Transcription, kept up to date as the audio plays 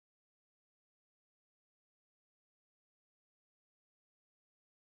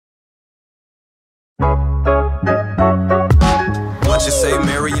She say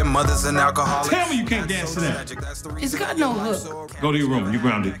marry your mother's an alcoholic. Tell me you can't dance to that. It's got no hook. Go to your room, you're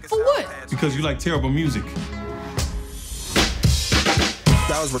grounded. For what? Because you like terrible music.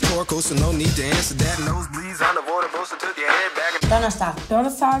 That was rhetorical, so no need to answer that. Nosebleeds unavoidable, so took your head back. Donnerstag.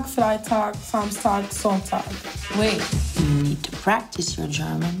 Donnerstag, Freitag, Samstag, Sonntag. Wait, you need to practice your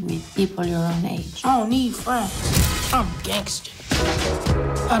German with people your own age. I don't need friends. I'm gangster.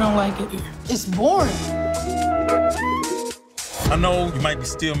 I don't like it here. It's boring. I know you might be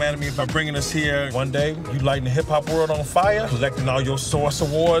still mad at me for bringing us here. One day, you lighting the hip-hop world on fire, collecting all your Source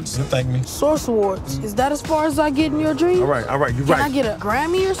Awards. You thank me. Source Awards? Is that as far as I get in your dream? All right, you're Can right. I get a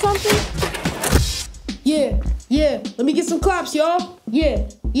Grammy or something? Yeah. Let me get some claps, y'all. Yeah.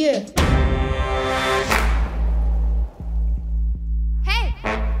 Hey!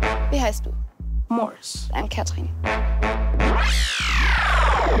 Wie heißt du? Morris. I'm Katrin.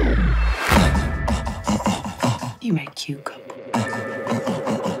 You make cute couple.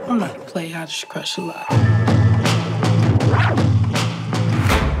 I'm not gonna play how to crush a lot.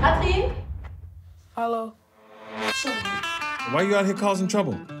 Katrin? Hello? Why you out here causing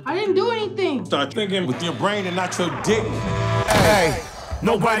trouble? I didn't do anything. Start thinking with your brain and not your dick. Hey,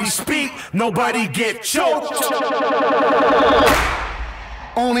 nobody speak, nobody get choked.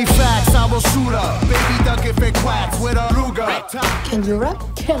 Only facts, I will shoot up. Baby duck if it quacks with a Ruger. Can you rap?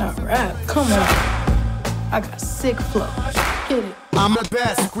 Can I rap? Come on. I got sick flow. Hit it. I'm the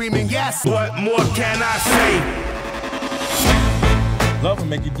best, screaming yes. What more can I say? Love will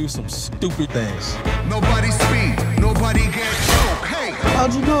make you do some stupid things. Nobody speak, nobody get choked. Hey,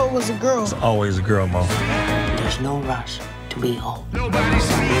 How'd you know it was a girl? It's always a girl, Mo. There's no rush to be old. nobody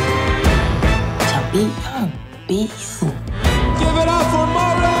speak. To be young, be you. Give it up for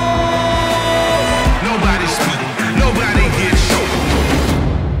Murray! Nobody speak, nobody get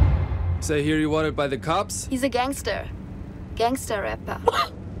choked. So I hear you wanted by the cops? He's a gangster. Gangster rapper.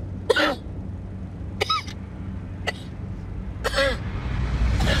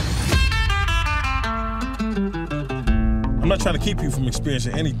 I'm not trying to keep you from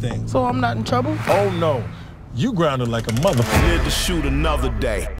experiencing anything. So I'm not in trouble? Oh, no. You grounded like a motherfucker. Here to shoot another day.